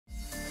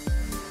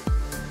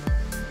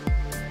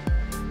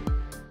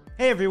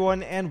Hey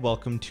everyone, and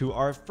welcome to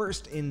our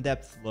first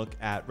in-depth look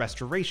at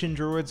Restoration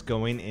Druids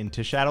going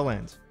into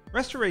Shadowlands.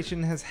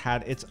 Restoration has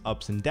had its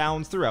ups and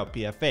downs throughout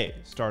BFA,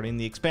 starting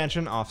the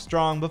expansion off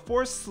strong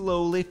before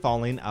slowly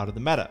falling out of the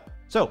meta.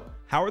 So,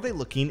 how are they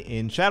looking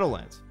in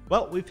Shadowlands?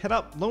 Well, we've hit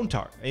up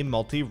Lontar, a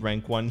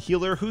multi-rank 1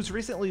 healer who's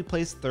recently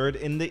placed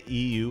 3rd in the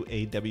EU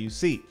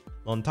AWC.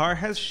 Lontar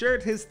has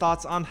shared his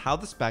thoughts on how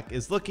the spec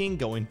is looking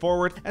going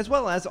forward, as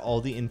well as all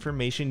the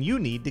information you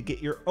need to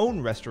get your own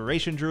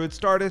Restoration Druid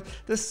started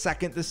the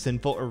second the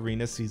Sinful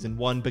Arena Season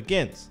 1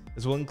 begins.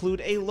 This will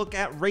include a look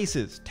at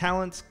races,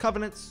 talents,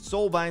 covenants,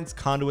 Soulbinds,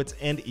 Conduits,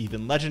 and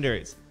even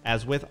Legendaries.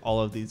 As with all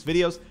of these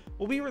videos,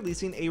 we'll be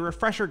releasing a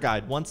refresher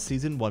guide once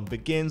Season 1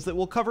 begins that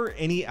will cover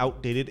any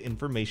outdated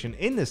information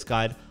in this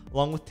guide,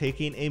 along with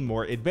taking a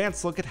more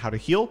advanced look at how to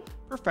heal,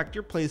 perfect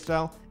your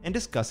playstyle, and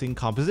discussing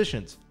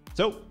compositions.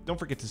 So don't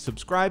forget to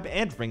subscribe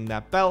and ring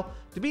that bell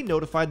to be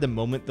notified the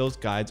moment those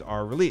guides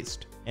are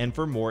released. And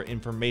for more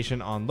information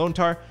on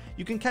Lontar,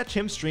 you can catch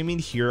him streaming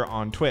here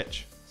on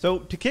Twitch. So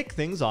to kick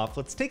things off,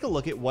 let's take a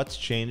look at what's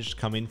changed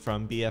coming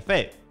from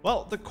BFA.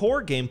 Well, the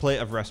core gameplay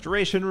of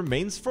Restoration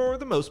remains for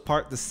the most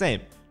part the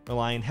same,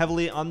 relying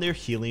heavily on their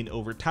healing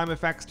over time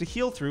effects to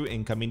heal through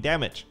incoming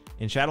damage.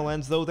 In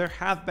Shadowlands though, there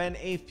have been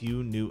a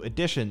few new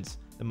additions.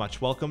 The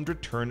much welcomed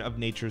return of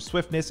Nature's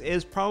Swiftness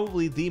is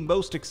probably the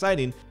most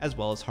exciting, as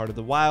well as Heart of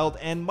the Wild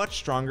and much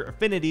stronger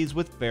affinities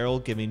with Feral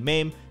giving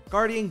Maim,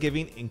 Guardian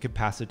giving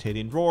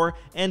Incapacitating Roar,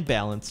 and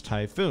Balanced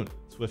Typhoon.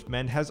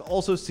 Swiftmend has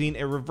also seen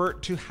a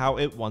revert to how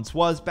it once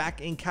was back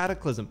in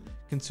Cataclysm,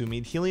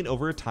 consuming healing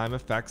over time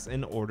effects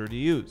in order to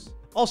use.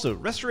 Also,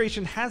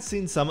 Restoration has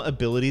seen some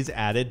abilities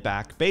added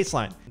back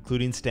baseline,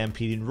 including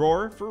Stampeding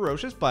Roar,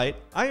 Ferocious Bite,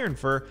 Iron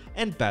Fur,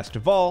 and best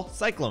of all,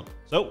 Cyclone.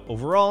 So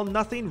overall,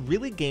 nothing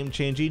really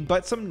game-changing,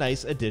 but some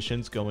nice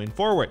additions going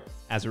forward.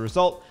 As a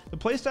result, the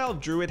playstyle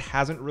of Druid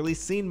hasn't really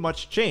seen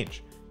much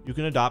change. You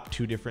can adopt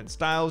 2 different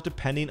styles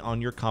depending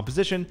on your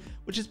composition,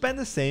 which has been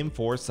the same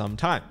for some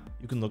time.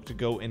 You can look to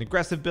go an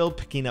aggressive build,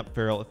 picking up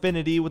Feral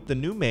Affinity with the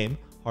new Maim,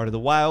 Heart of the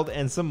Wild,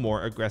 and some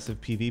more aggressive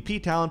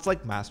PvP talents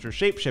like Master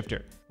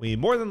Shapeshifter. We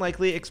more than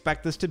likely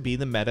expect this to be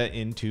the meta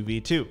in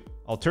 2v2.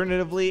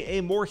 Alternatively,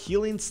 a more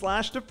healing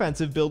 /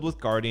 defensive build with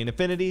Guardian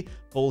Affinity,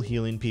 full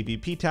healing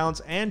PvP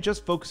talents, and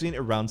just focusing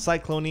around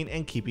cycloning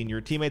and keeping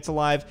your teammates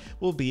alive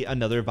will be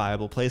another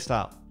viable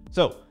playstyle.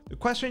 So, the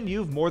question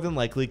you've more than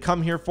likely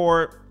come here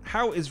for: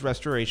 how is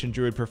Restoration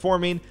Druid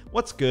performing,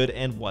 what's good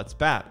and what's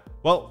bad?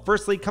 Well,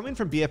 firstly, coming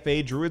from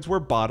BFA, Druids were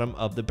bottom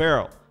of the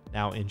barrel.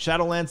 Now in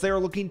Shadowlands, they are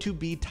looking to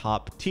be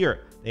top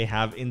tier. They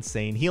have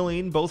insane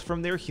healing, both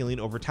from their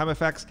healing over time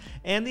effects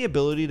and the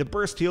ability to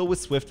burst heal with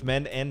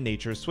Swiftmend and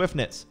Nature's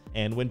Swiftness.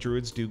 And when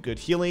Druids do good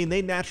healing,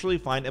 they naturally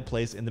find a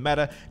place in the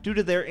meta due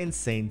to their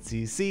insane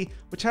CC,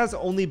 which has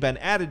only been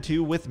added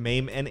to with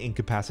Maim and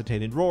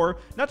Incapacitated Roar,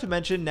 not to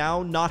mention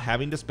now not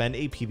having to spend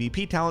a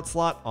PvP talent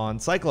slot on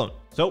Cyclone.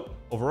 So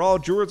overall,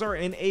 Druids are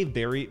in a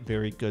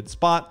very good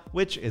spot,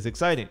 which is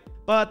exciting.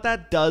 But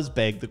that does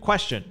beg the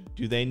question: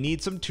 do they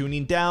need some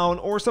tuning down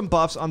or some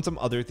buffs on some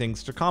other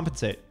things to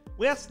compensate?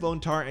 We asked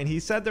Lontar and he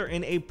said they're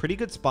in a pretty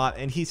good spot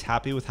and he's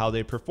happy with how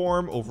they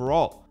perform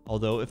overall.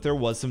 Although if there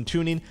was some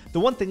tuning, the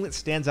one thing that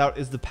stands out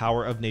is the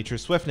power of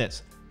Nature's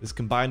Swiftness. This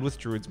combined with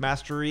Druid's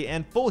Mastery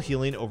and full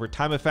healing over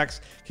time effects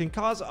can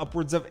cause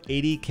upwards of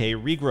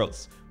 80k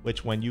regrowths,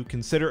 which when you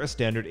consider a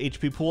standard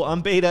HP pool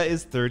on beta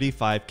is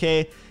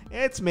 35k,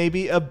 it's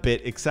maybe a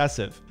bit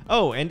excessive.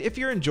 Oh, and if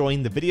you're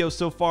enjoying the video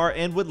so far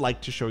and would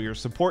like to show your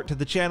support to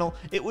the channel,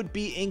 it would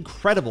be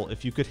incredible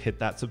if you could hit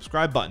that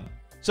subscribe button.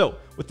 So,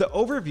 with the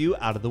overview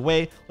out of the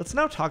way, let's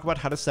now talk about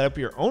how to set up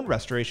your own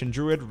Restoration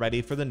Druid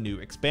ready for the new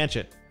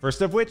expansion.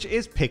 First of which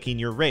is picking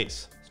your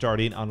race.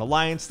 Starting on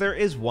Alliance, there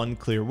is one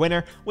clear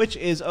winner, which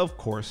is of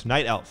course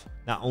Night Elf.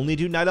 Not only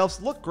do Night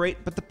Elves look great,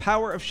 but the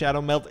power of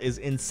Shadow Meld is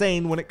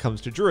insane when it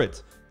comes to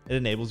Druids. It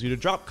enables you to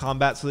drop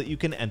combat so that you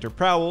can enter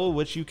Prowl,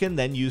 which you can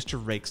then use to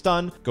rake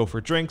stun, go for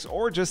drinks,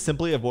 or just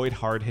simply avoid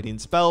hard-hitting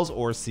spells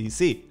or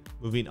CC.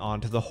 Moving on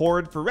to the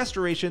Horde, for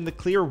Restoration, the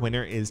clear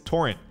winner is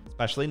Torrent.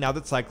 Especially now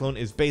that Cyclone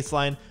is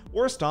baseline,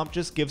 War Stomp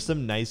just gives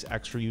some nice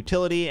extra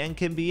utility and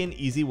can be an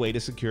easy way to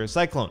secure a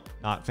Cyclone.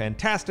 Not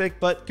fantastic,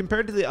 but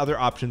compared to the other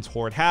options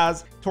Horde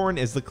has, Torrent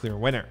is the clear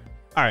winner.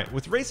 Alright,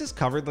 with races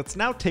covered, let's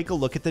now take a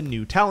look at the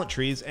new talent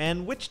trees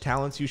and which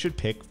talents you should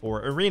pick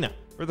for Arena.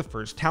 For the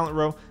first talent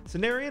row,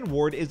 Cenarian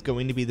Ward is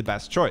going to be the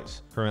best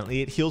choice.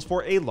 Currently, it heals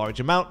for a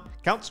large amount,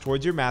 counts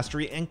towards your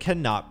mastery, and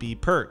cannot be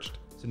purged.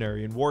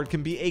 Cenarian Ward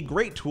can be a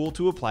great tool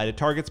to apply to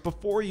targets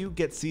before you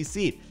get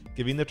CC'd,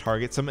 giving the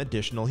target some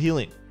additional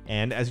healing.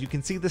 And as you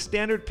can see, the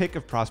standard pick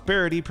of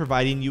Prosperity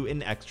providing you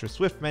an extra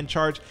Swiftmend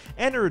charge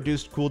and a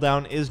reduced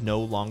cooldown is no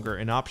longer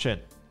an option.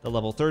 The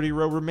level 30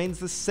 row remains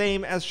the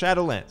same as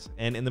Shadowlands,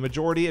 and in the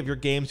majority of your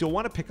games you'll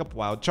want to pick up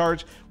Wild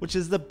Charge, which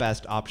is the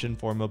best option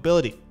for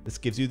mobility. This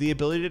gives you the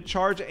ability to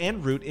charge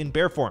and root in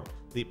bear form,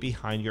 leap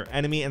behind your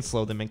enemy and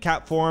slow them in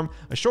cat form,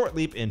 a short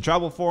leap in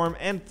travel form,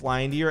 and fly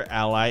into your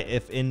ally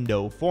if in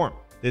no form.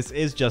 This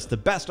is just the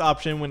best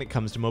option when it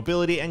comes to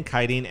mobility and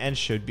kiting and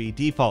should be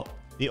default.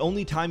 The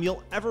only time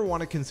you'll ever want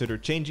to consider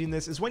changing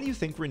this is when you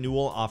think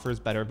Renewal offers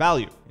better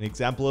value. An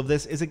example of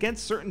this is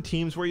against certain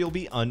teams where you'll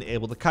be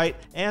unable to kite,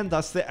 and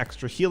thus the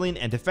extra healing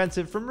and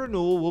defensive from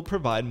Renewal will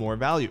provide more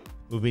value.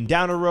 Moving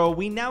down a row,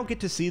 we now get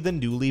to see the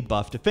newly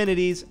buffed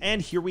affinities,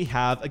 and here we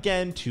have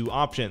again 2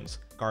 options.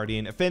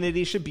 Guardian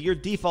Affinity should be your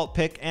default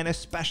pick, and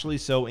especially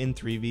so in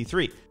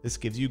 3v3. This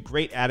gives you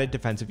great added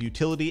defensive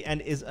utility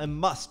and is a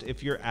must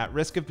if you're at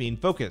risk of being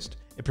focused.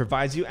 It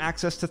provides you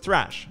access to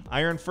Thrash,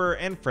 Iron Fur,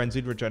 and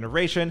Frenzied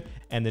Regeneration,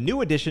 and the new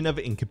addition of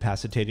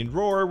Incapacitating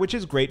Roar, which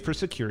is great for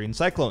securing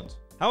Cyclones.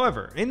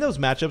 However, in those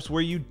matchups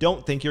where you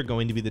don't think you're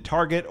going to be the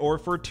target, or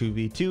for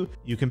 2v2,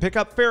 you can pick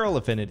up Feral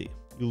Affinity.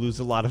 You lose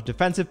a lot of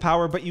defensive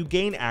power, but you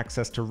gain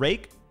access to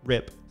Rake,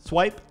 Rip,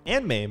 Swipe,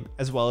 and Maim,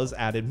 as well as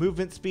added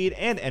movement speed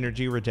and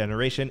energy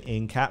regeneration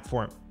in cat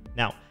form.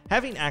 Now,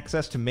 having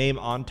access to Maim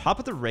on top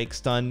of the Rake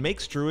stun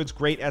makes Druids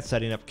great at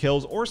setting up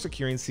kills or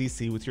securing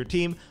CC with your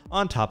team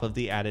on top of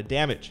the added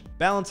damage.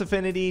 Balance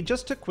Affinity,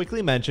 just to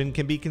quickly mention,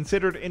 can be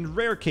considered in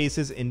rare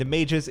cases into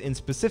mages in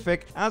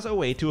specific as a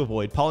way to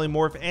avoid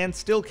polymorph and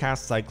still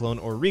cast Cyclone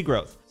or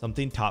Regrowth,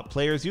 something top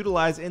players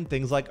utilize in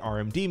things like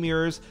RMD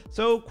mirrors,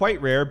 so quite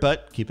rare,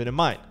 but keep it in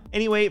mind.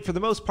 Anyway, for the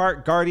most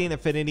part, Guardian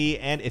Affinity,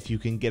 and if you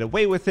can get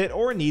away with it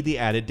or need the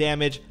added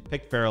damage,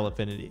 pick Feral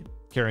Affinity.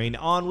 Carrying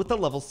on with the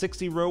level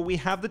 60 row, we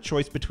have the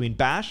choice between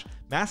Bash,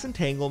 Mass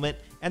Entanglement,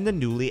 and the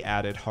newly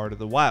added Heart of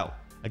the Wild.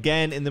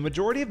 Again, in the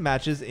majority of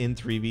matches in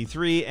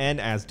 3v3 and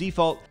as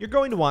default, you're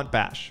going to want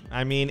Bash.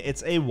 I mean,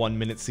 it's a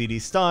 1-minute CD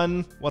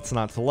stun, what's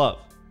not to love?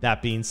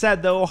 That being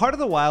said though, Heart of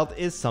the Wild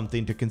is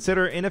something to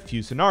consider in a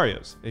few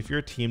scenarios. If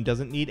your team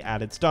doesn't need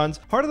added stuns,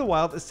 Heart of the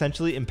Wild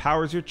essentially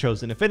empowers your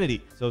chosen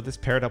affinity, so this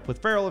paired up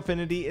with Feral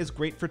Affinity is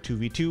great for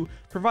 2v2,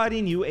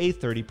 providing you a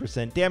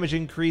 30% damage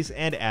increase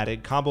and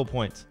added combo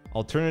points.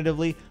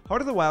 Alternatively,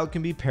 Heart of the Wild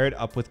can be paired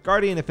up with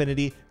Guardian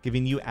Affinity,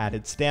 giving you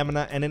added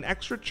stamina and an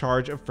extra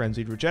charge of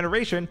Frenzied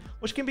Regeneration,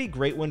 which can be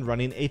great when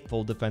running a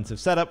full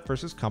defensive setup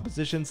versus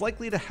compositions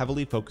likely to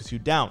heavily focus you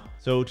down.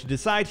 So to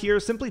decide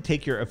here, simply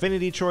take your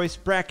affinity choice,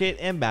 bracket,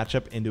 and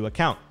matchup into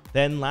account.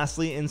 Then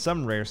lastly, in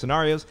some rare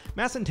scenarios,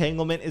 Mass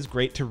Entanglement is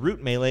great to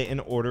root melee in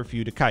order for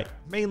you to kite,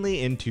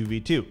 mainly in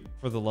 2v2.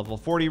 For the level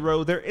 40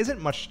 row, there isn't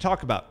much to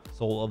talk about.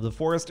 Soul of the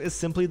Forest is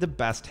simply the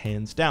best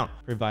hands down,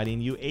 providing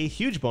you a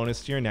huge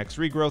bonus to your next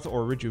regrowth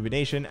or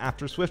rejuvenation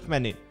after Swift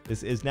Mending.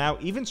 This is now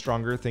even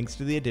stronger thanks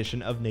to the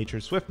addition of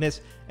Nature's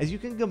Swiftness, as you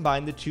can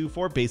combine the two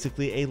for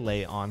basically a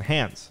lay on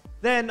hands.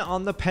 Then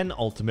on the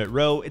penultimate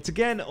row, it's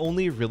again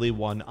only really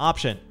one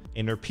option.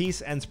 Inner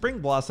Peace and Spring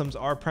Blossoms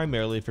are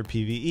primarily for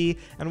PvE,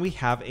 and we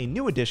have a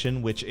new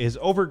addition which is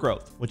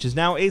Overgrowth, which is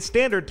now a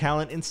standard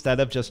talent instead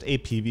of just a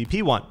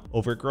PvP one.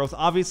 Overgrowth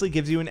obviously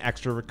gives you an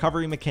extra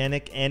recovery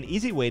mechanic and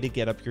easy way to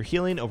get up your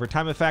healing over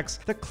time effects,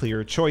 the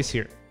clear choice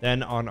here.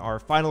 Then on our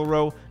final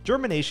row,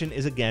 Germination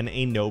is again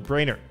a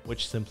no-brainer,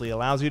 which simply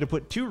allows you to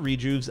put 2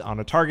 rejuves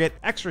on a target,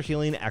 extra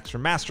healing, extra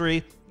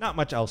mastery, not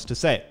much else to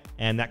say.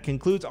 And that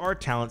concludes our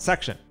talent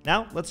section.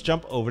 Now let's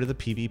jump over to the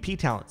PvP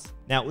talents.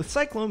 Now with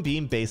Cyclone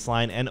being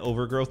baseline and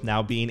Overgrowth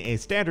now being a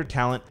standard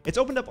talent, it's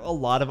opened up a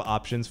lot of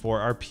options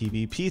for our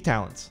PvP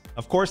talents.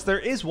 Of course, there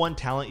is one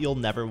talent you'll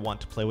never want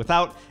to play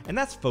without, and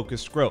that's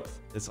Focused Growth.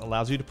 This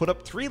allows you to put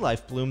up 3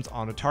 life blooms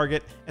on a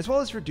target, as well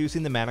as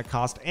reducing the mana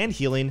cost and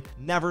healing.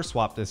 Never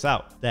swap this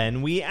out.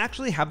 Then we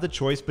actually have the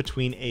choice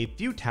between a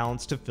few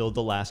talents to fill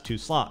the last 2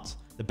 slots.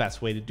 The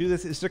best way to do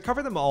this is to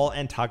cover them all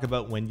and talk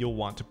about when you'll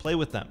want to play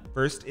with them.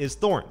 First is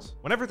Thorns.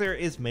 Whenever there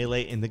is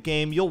melee in the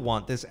game, you'll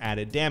want this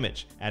added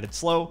damage, added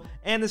slow,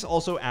 and this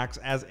also acts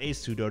as a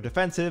pseudo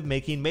defensive,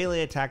 making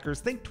melee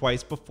attackers think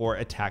twice before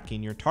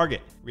attacking your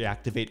target.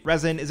 Reactivate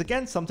Resin is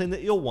again something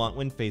that you'll want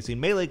when facing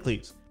melee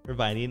cleaves,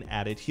 providing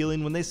added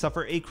healing when they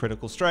suffer a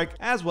critical strike,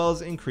 as well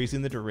as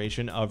increasing the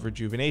duration of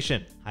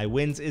rejuvenation. High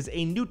Winds is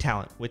a new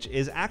talent, which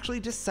is actually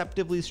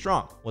deceptively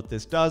strong. What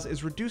this does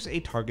is reduce a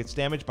target's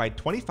damage by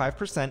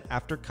 25%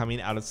 after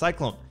coming out of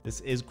Cyclone. This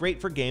is great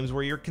for games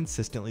where you're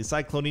consistently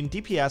cycloning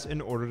DPS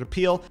in order to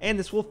peel, and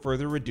this will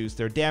further reduce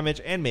their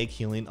damage and make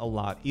healing a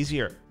lot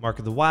easier. Mark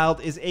of the Wild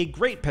is a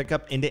great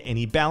pickup into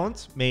any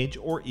balance, mage,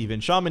 or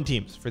even shaman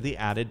teams for the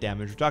added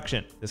damage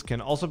reduction. This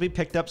can also be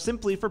picked up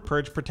simply for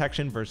purge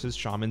protection versus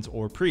shaman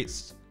or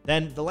priests.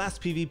 Then the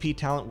last PvP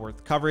talent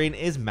worth covering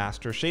is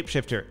Master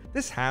Shapeshifter.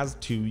 This has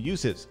 2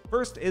 uses.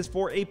 First is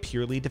for a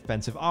purely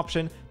defensive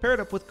option, paired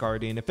up with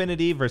Guardian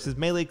Affinity versus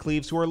melee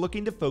cleaves who are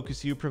looking to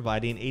focus you,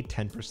 providing a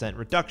 10%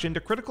 reduction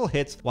to critical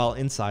hits while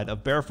inside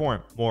of bear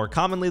form. More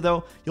commonly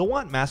though, you'll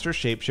want Master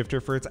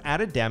Shapeshifter for its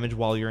added damage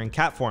while you're in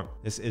cat form.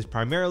 This is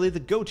primarily the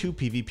go-to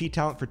PvP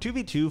talent for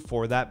 2v2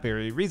 for that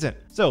very reason.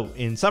 So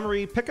in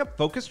summary, pick up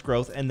Focused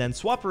Growth and then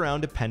swap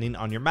around depending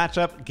on your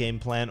matchup, game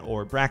plan,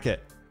 or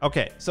bracket.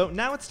 Okay, so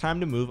now it's time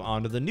to move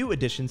on to the new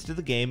additions to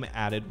the game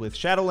added with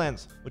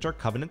Shadowlands, which are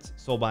Covenants,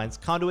 Soulbinds,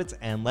 Conduits,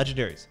 and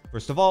Legendaries.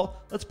 First of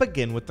all, let's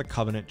begin with the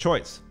Covenant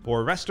choice.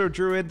 For Resto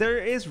Druid, there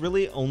is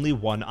really only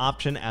one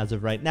option as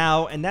of right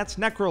now, and that's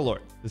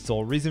Necrolord. The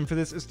sole reason for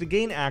this is to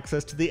gain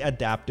access to the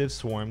Adaptive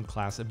Swarm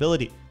class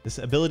ability. This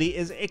ability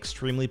is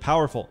extremely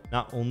powerful.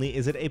 Not only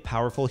is it a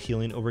powerful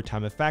healing over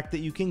time effect that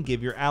you can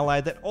give your ally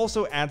that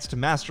also adds to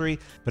mastery,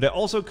 but it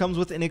also comes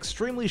with an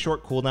extremely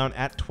short cooldown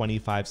at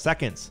 25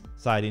 seconds.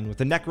 Siding with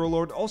the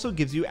Necrolord also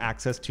gives you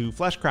access to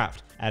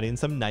Fleshcraft, adding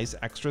some nice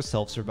extra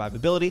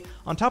self-survivability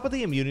on top of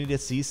the immunity to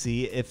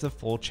CC if the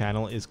full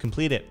channel is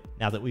completed.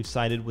 Now that we've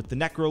sided with the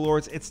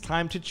Necrolords, it's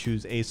time to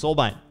choose a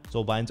Soulbind.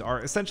 Soulbinds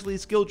are essentially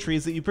skill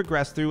trees that you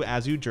progress through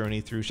as you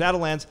journey through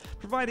Shadowlands,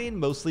 providing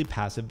mostly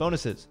passive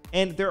bonuses.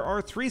 And there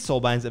are 3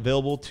 Soulbinds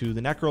available to the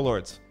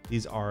Necrolords.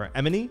 These are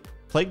Emily,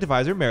 Plague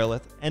Divisor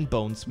Merilith, and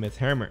Bonesmith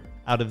Hammer.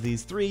 Out of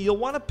these 3, you'll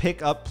want to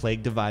pick up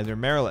Plague Divisor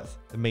Merilith.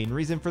 The main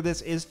reason for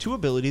this is 2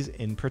 abilities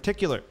in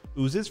particular: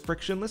 Ooze's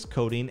Frictionless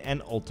Coating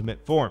and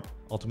Ultimate Form.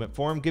 Ultimate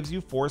Form gives you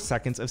 4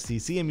 seconds of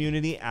CC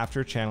immunity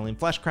after channeling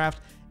Fleshcraft,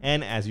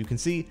 and as you can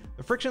see,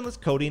 the Frictionless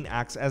Coating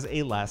acts as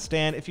a last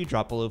stand if you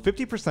drop below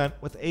 50%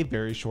 with a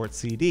very short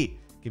CD,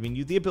 giving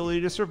you the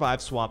ability to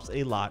survive swaps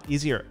a lot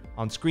easier.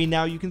 On screen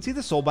now you can see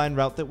the Soulbind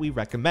route that we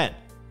recommend.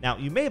 Now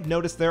you may have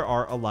noticed there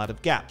are a lot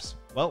of gaps.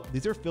 Well,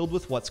 these are filled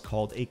with what's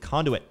called a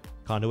conduit.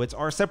 Conduits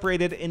are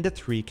separated into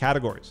 3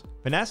 categories: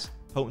 Finesse,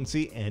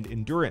 Potency, and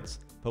Endurance.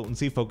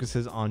 Potency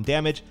focuses on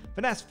damage,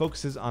 Finesse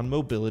focuses on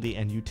mobility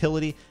and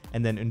utility,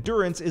 and then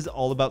Endurance is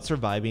all about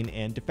surviving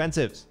and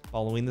defensives.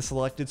 Following the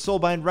selected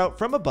Soulbind route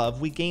from above,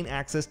 we gain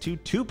access to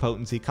 2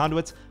 Potency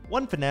conduits,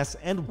 1 Finesse,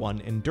 and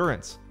 1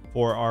 Endurance.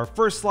 For our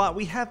first slot,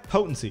 we have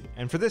Potency,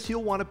 and for this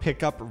you'll want to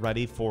pick up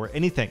Ready for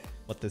Anything.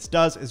 What this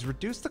does is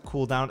reduce the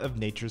cooldown of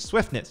Nature's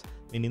Swiftness,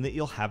 meaning that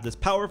you'll have this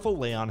powerful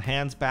lay on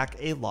hands back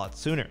a lot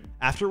sooner.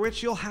 After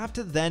which you'll have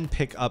to then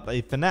pick up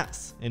a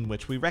Finesse, in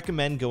which we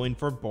recommend going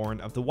for Born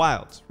of the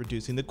Wilds,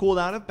 reducing the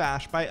cooldown of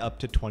Bash by up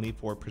to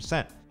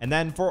 24%. And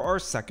then for our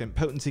second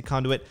Potency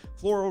conduit,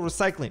 Floral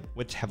Recycling,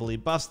 which heavily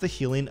buffs the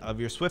healing of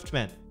your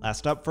Swiftmen.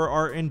 Last up for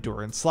our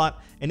Endurance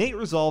slot, Innate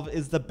Resolve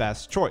is the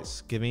best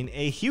choice, giving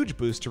a huge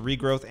boost to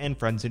regrowth and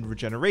frenzied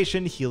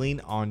regeneration healing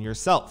on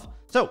yourself.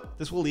 So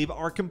this will leave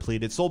our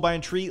completed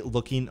Soulbind tree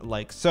looking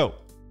like so.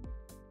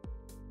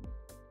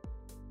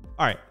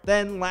 Alright,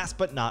 then last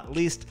but not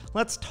least,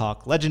 let's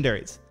talk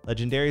Legendaries.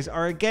 Legendaries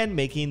are again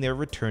making their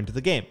return to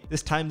the game.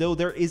 This time though,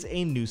 there is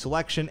a new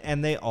selection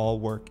and they all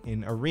work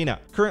in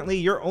Arena. Currently,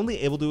 you're only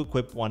able to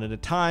equip 1 at a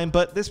time,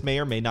 but this may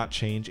or may not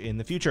change in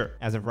the future.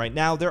 As of right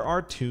now, there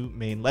are 2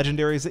 main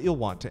Legendaries that you'll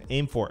want to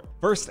aim for.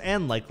 First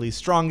and likely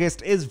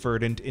strongest is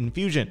Verdant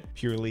Infusion.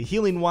 Purely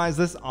healing wise,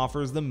 this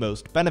offers the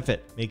most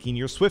benefit, making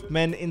your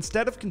Swiftmen,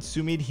 instead of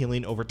consuming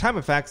healing over time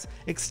effects,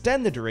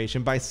 extend the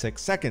duration by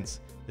 6 seconds.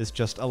 This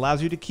just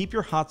allows you to keep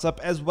your hots up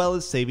as well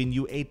as saving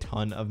you a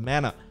ton of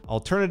mana.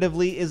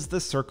 Alternatively is the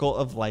Circle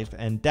of Life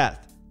and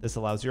Death. This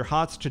allows your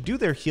HOTS to do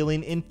their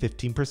healing in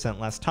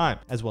 15% less time,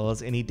 as well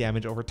as any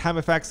damage over time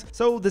effects,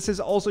 so this is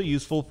also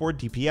useful for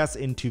DPS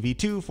in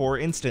 2v2 for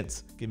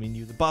instance, giving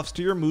you the buffs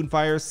to your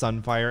Moonfire,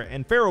 Sunfire,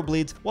 and Pharaoh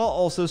Bleeds while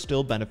also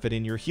still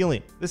benefiting your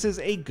healing. This is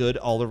a good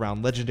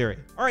all-around legendary.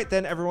 Alright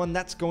then everyone,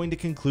 that's going to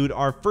conclude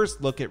our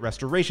first look at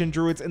Restoration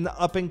Druids in the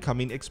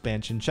up-and-coming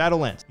expansion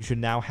Shadowlands. You should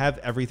now have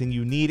everything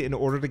you need in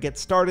order to get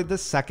started the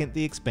second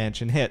the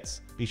expansion hits.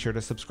 Be sure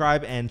to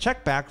subscribe and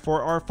check back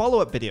for our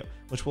follow-up video,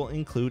 which will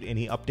include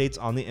any updates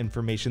on the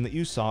information that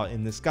you saw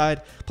in this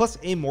guide, plus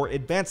a more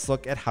advanced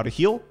look at how to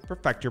heal,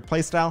 perfect your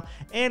playstyle,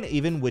 and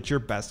even which your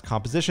best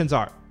compositions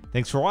are.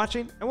 Thanks for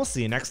watching, and we'll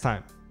see you next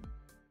time.